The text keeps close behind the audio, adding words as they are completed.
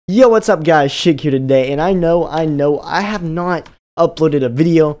Yo, what's up guys, Shig here today, and I know I have not uploaded a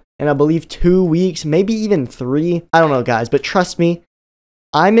video in I believe 2 weeks, maybe even 3, I don't know guys, but trust me,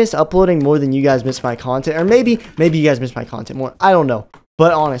 I miss uploading more than you guys miss my content, or maybe you guys miss my content more, I don't know,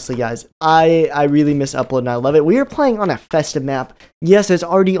 but honestly guys, I really miss uploading, I love it. We are playing on a festive map. Yes, it's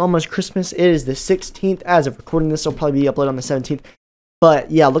already almost Christmas, it is the 16th, as of recording this, will probably be uploaded on the 17th.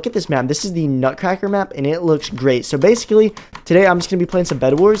 But yeah, look at this map. This is the Nutcracker map, and it looks great. So basically, today I'm just going to be playing some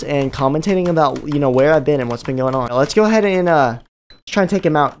Bed Wars and commentating about, you know, where I've been and what's been going on. Let's go ahead and try and take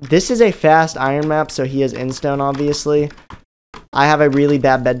him out. This is a fast iron map, so he has endstone, obviously. I have a really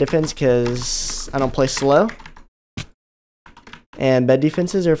bad bed defense because I don't play slow. And bed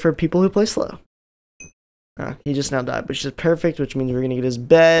defenses are for people who play slow. He just now died, which is perfect, which means we're going to get his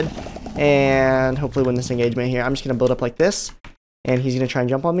bed and hopefully win this engagement here. I'm just going to build up like this. And he's going to try and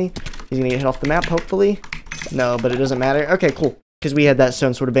jump on me. He's going to get hit off the map, hopefully. No, but it doesn't matter. Okay, cool. Because we had that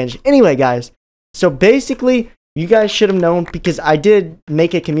stone sword advantage. Anyway, guys. So, basically, you guys should have known because I did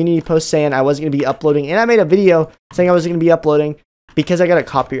make a community post saying I wasn't going to be uploading. And I made a video saying I wasn't going to be uploading because I got a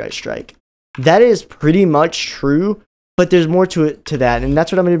copyright strike. That is pretty much true. But there's more to that. And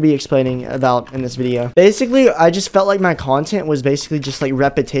that's what I'm going to be explaining about in this video. Basically, I just felt like my content was basically just like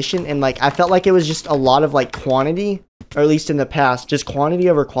repetition. And like I felt like it was just a lot of like quantity. Or at least in the past, just quantity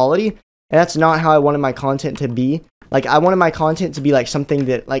over quality. And that's not how I wanted my content to be. Like, I wanted my content to be, like, something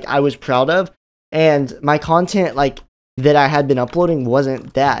that, like, I was proud of. And my content, like, that I had been uploading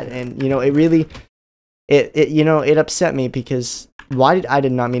wasn't that. And, you know, it really, it upset me because, I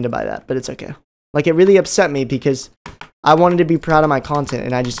did not mean to buy that, but it's okay. Like, it really upset me because I wanted to be proud of my content,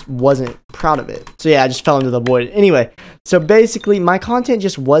 and I just wasn't proud of it. So, yeah, I just fell into the void. Anyway, so basically, my content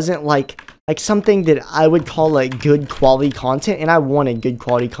just wasn't, like something that I would call like good quality content, and I wanted good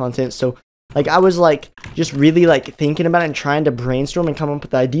quality content. So like I was like just really like thinking about it and trying to brainstorm and come up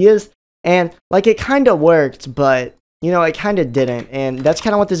with ideas, and like it kind of worked, but you know it kind of didn't, and that's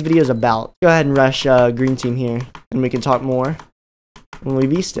kind of what this video is about. Go ahead and rush green team here and we can talk more when we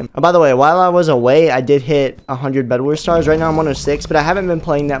beast him. Oh, by the way, while I was away I did hit 100 Bed Wars stars. Right now I'm 106, but I haven't been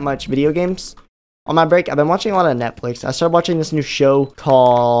playing that much video games. On my break, I've been watching a lot of Netflix. I started watching this new show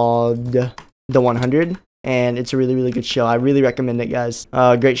called The 100, and it's a really, really good show. I really recommend it, guys.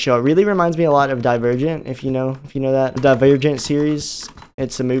 Great show. It really reminds me a lot of Divergent, if you know that. The Divergent series,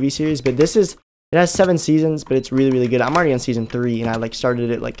 it's a movie series, but it has 7 seasons, but it's really, really good. I'm already on season 3, and I like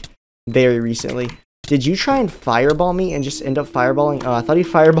started it like very recently. Did you try and fireball me and just end up fireballing? Oh, I thought he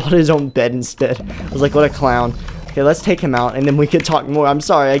fireballed his own bed instead. I was like, what a clown. Okay, let's take him out, and then we could talk more. I'm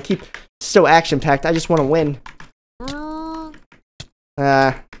sorry, I keep so action-packed. I just want to win. We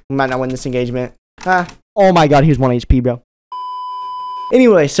might not win this engagement. Oh my god, he was 1 HP, bro.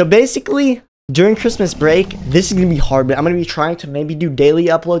 Anyway, so basically, during Christmas break, this is going to be hard, but I'm going to be trying to maybe do daily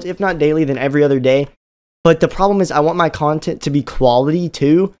uploads. If not daily, then every other day. But the problem is I want my content to be quality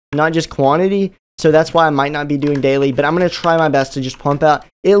too, not just quantity. So that's why I might not be doing daily, but I'm going to try my best to just pump out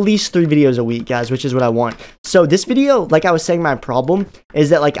at least 3 videos a week, guys, which is what I want. So this video, like I was saying, my problem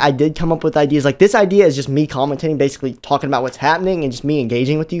is that like I did come up with ideas. Like this idea is just me commentating, basically talking about what's happening and just me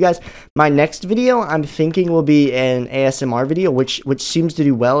engaging with you guys. My next video, I'm thinking will be an ASMR video, which seems to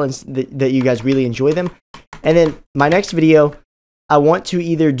do well and that you guys really enjoy them. And then my next video, I want to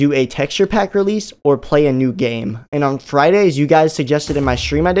either do a texture pack release or play a new game. And on Fridays, you guys suggested in my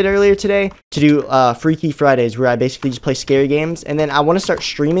stream I did earlier today to do Freaky Fridays, where I basically just play scary games. And then I want to start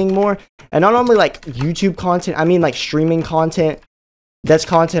streaming more. And not only like YouTube content, I mean like streaming content. That's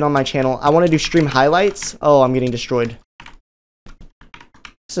content on my channel. I want to do stream highlights. Oh, I'm getting destroyed.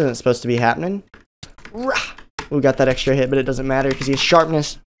 This isn't supposed to be happening. We got that extra hit, but it doesn't matter because he has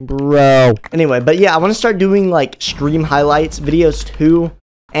sharpness. Bro. Anyway, but yeah, I want to start doing like stream highlights videos too,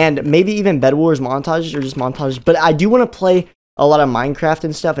 and maybe even Bed Wars montages or just montages. But I do want to play a lot of Minecraft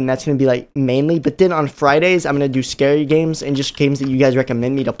and stuff, and that's going to be like mainly. But then on Fridays, I'm going to do scary games and just games that you guys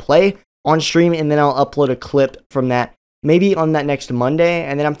recommend me to play on stream, and then I'll upload a clip from that maybe on that next Monday.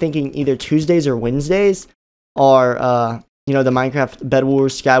 And then I'm thinking either Tuesdays or Wednesdays are you know, the Minecraft Bed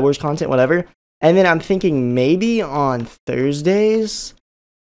Wars, Sky Wars content, whatever. And then I'm thinking maybe on Thursdays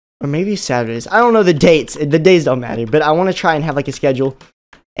or maybe Saturdays. I don't know the dates. The days don't matter. But I want to try and have like a schedule.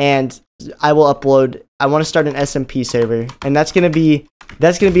 And I will upload. I want to start an SMP server. And that's gonna be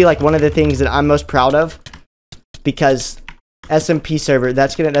like one of the things that I'm most proud of. Because SMP server,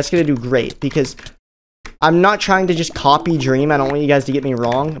 that's gonna do great. Because I'm not trying to just copy Dream. I don't want you guys to get me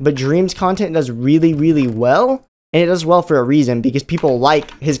wrong. But Dream's content does really, really well. And it does well for a reason, because people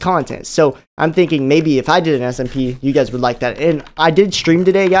like his content. So I'm thinking maybe if I did an SMP, you guys would like that. And I did stream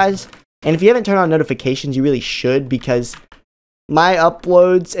today, guys. And if you haven't turned on notifications, you really should, because my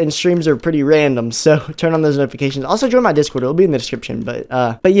uploads and streams are pretty random, so turn on those notifications. Also join my Discord, it'll be in the description. But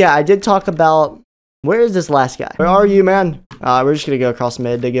yeah, I did talk about, where is this last guy? Where are you, man? We're just gonna go across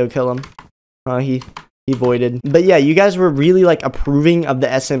mid to go kill him. He voided. But yeah, you guys were really like approving of the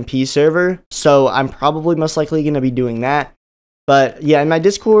SMP server, so I'm probably most likely gonna be doing that. But yeah, in my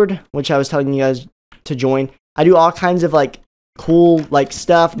Discord, which I was telling you guys to join, I do all kinds of like cool like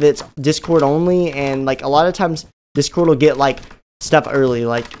stuff that's Discord only, and like a lot of times Discord will get like stuff early,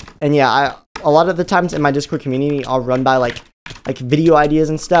 like, and yeah, a lot of the times in my Discord community I'll run by like video ideas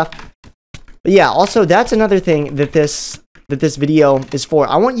and stuff. But yeah, also that's another thing that this video is for.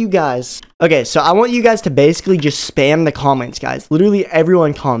 I want you guys, okay, so I want you guys to basically just spam the comments, guys. Literally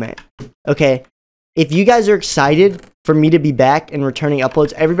everyone comment, okay? If you guys are excited for me to be back and returning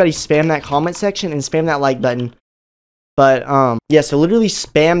uploads, everybody spam that comment section and spam that like button. But yeah, so literally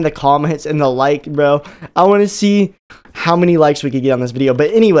spam the comments and the like, bro. I want to see how many likes we could get on this video.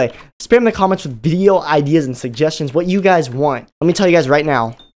 But anyway, spam the comments with video ideas and suggestions, what you guys want. Let me tell you guys right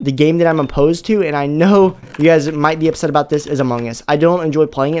now, the game that I'm opposed to, and I know you guys might be upset about this, is Among Us. I don't enjoy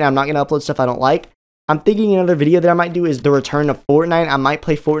playing it, and I'm not going to upload stuff I don't like. I'm thinking another video that I might do is the return of Fortnite. I might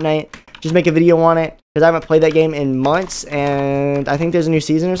play Fortnite, just make a video on it, because I haven't played that game in months, and I think there's a new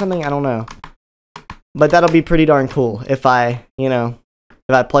season or something. I don't know. But that'll be pretty darn cool if I, if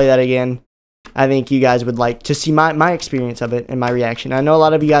I play that again. I think you guys would like to see my experience of it and my reaction. I know a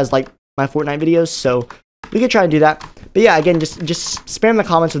lot of you guys like my Fortnite videos, so we could try and do that. But yeah, again, just spam the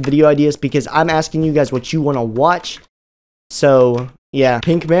comments with video ideas, because I'm asking you guys what you want to watch. So yeah,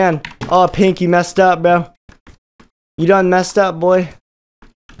 Pink man. Oh, Pink, you messed up, bro. You done messed up, boy.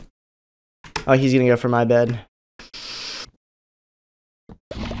 Oh, he's gonna go for my bed.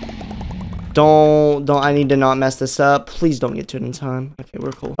 Don't, I need to not mess this up. Please don't get to it in time. Okay,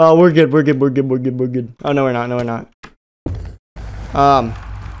 we're cool. Oh, we're good. Oh, no, we're not.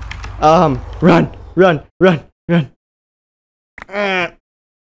 Run.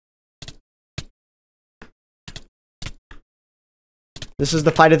 This is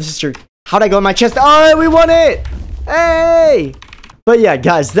the fight of the sister. How'd I go in my chest? Oh, we won it! Hey! But yeah,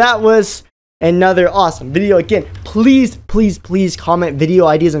 guys, that was another awesome video. Again, please comment video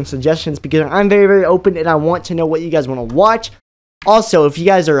ideas and suggestions, because I'm very open and I want to know what you guys want to watch. Also, if you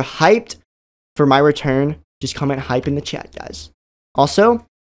guys are hyped for my return, just comment hype in the chat, guys. Also,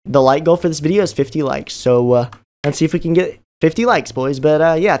 the like goal for this video is 50 likes, so let's see if we can get 50 likes, boys.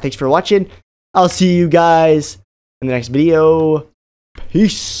 But yeah, thanks for watching. I'll see you guys in the next video.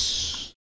 Peace.